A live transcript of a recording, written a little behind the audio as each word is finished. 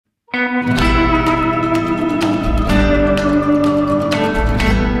It's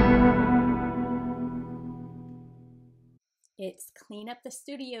clean up the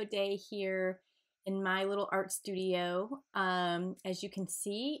studio day here in my little art studio. As you can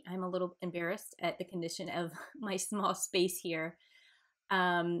see, I'm a little embarrassed at the condition of my small space here.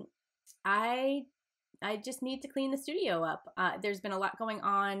 Um, I I just need to clean the studio up. There's been a lot going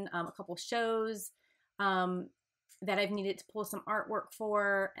on, a couple shows um, that I've needed to pull some artwork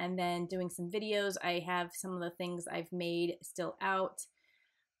for, and then doing some videos. I have some of the things I've made still out.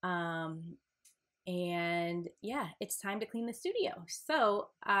 Um, and yeah, it's time to clean the studio. So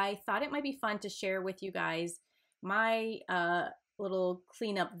I thought it might be fun to share with you guys my little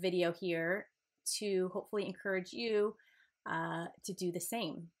cleanup video here to hopefully encourage you to do the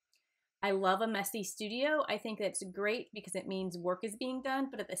same. I love a messy studio. I think that's great because it means work is being done,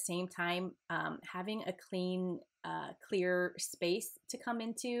 but at the same time, having a clean, clear space to come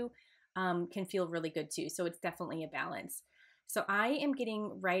into can feel really good too. So it's definitely a balance. So I am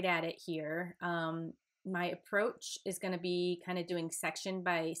getting right at it here. My approach is going to be kind of doing section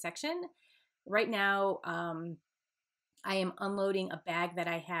by section. Right now, I am unloading a bag that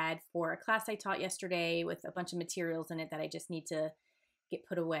I had for a class I taught yesterday with a bunch of materials in it that I just need to get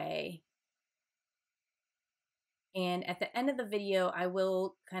put away. And at the end of the video, I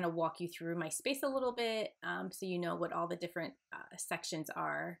will kind of walk you through my space a little bit so you know what all the different sections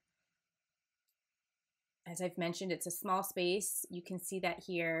are. As I've mentioned, it's a small space. You can see that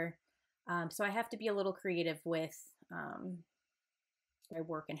here. So I have to be a little creative with my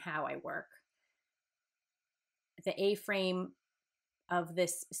work and how I work. The A-frame of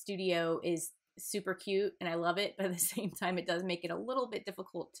this studio is super cute and I love it, but at the same time, it does make it a little bit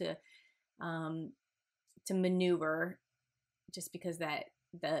difficult to maneuver just because that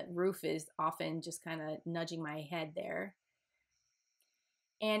the roof is often just kind of nudging my head there.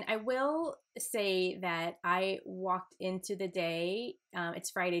 And I will say that I walked into the day,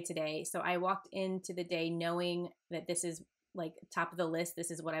 it's Friday today, so I walked into the day knowing that this is like top of the list,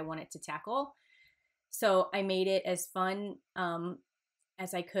 this is what I wanted to tackle. So I made it as fun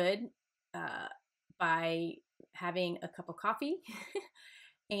as I could by having a cup of coffee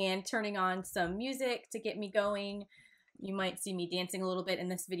and turning on some music to get me going. You might see me dancing a little bit in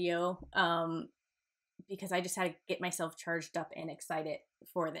this video because I just had to get myself charged up and excited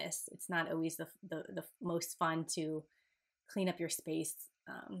for this. It's not always the most fun to clean up your space,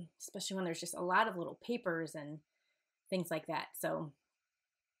 especially when there's just a lot of little papers and things like that. So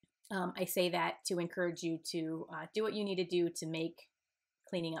I say that to encourage you to do what you need to do to make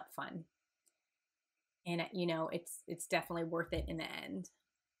cleaning up fun. And you know, it's definitely worth it in the end.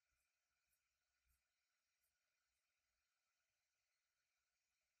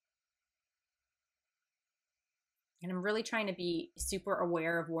 And I'm really trying to be super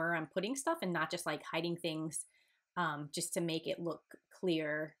aware of where I'm putting stuff and not just like hiding things just to make it look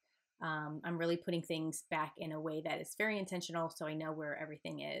clear. I'm really putting things back in a way that is very intentional so I know where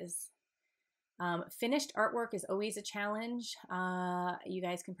everything is. Finished artwork is always a challenge. You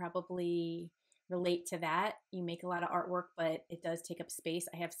guys can probably relate to that. You make a lot of artwork, but it does take up space.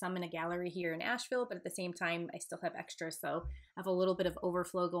 I have some in a gallery here in Asheville, but at the same time, I still have extras. So I have a little bit of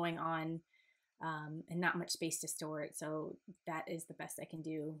overflow going on. And not much space to store it. So that is the best I can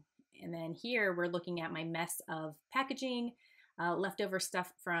do. And then here we're looking at my mess of packaging, leftover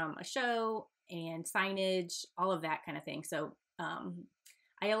stuff from a show and signage, all of that kind of thing. So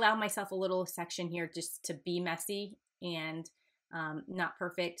I allow myself a little section here just to be messy and not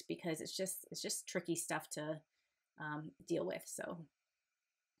perfect because it's just tricky stuff to deal with. So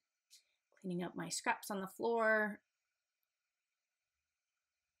cleaning up my scraps on the floor.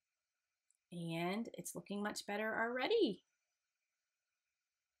 And it's looking much better already.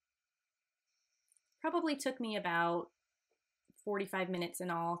 Probably took me about 45 minutes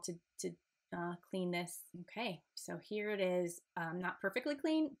in all to clean this. Okay, so here it is. Not perfectly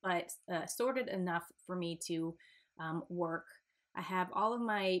clean, but sorted enough for me to work. I have all of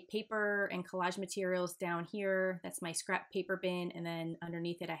my paper and collage materials down here. That's my scrap paper bin, and then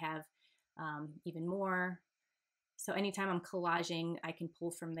underneath it I have even more. So anytime I'm collaging, I can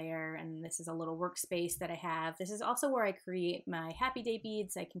pull from there. And this is a little workspace that I have. This is also where I create my happy day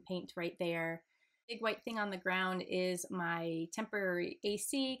beads. I can paint right there. Big white thing on the ground is my temporary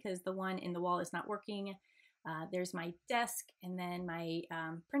AC because the one in the wall is not working. There's my desk and then my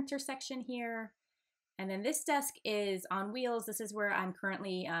printer section here. And then this desk is on wheels. This is where I'm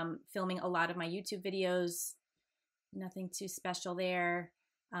currently filming a lot of my YouTube videos. Nothing too special there.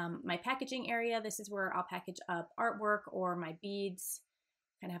 My packaging area, this is where I'll package up artwork or my beads.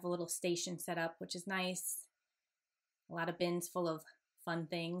 Kind of have a little station set up, which is nice. A lot of bins full of fun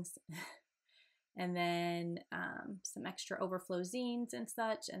things. And then some extra overflow zines and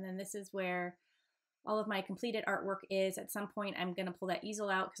such. And then this is where all of my completed artwork is. At some point, I'm going to pull that easel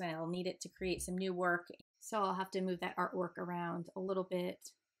out because I'll need it to create some new work. So I'll have to move that artwork around a little bit.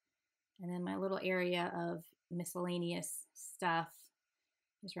 And then my little area of miscellaneous stuff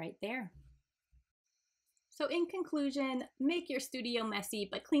is right there. So in conclusion, make your studio messy,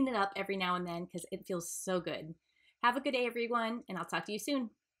 but clean it up every now and then because it feels so good. Have a good day, everyone, and I'll talk to you soon.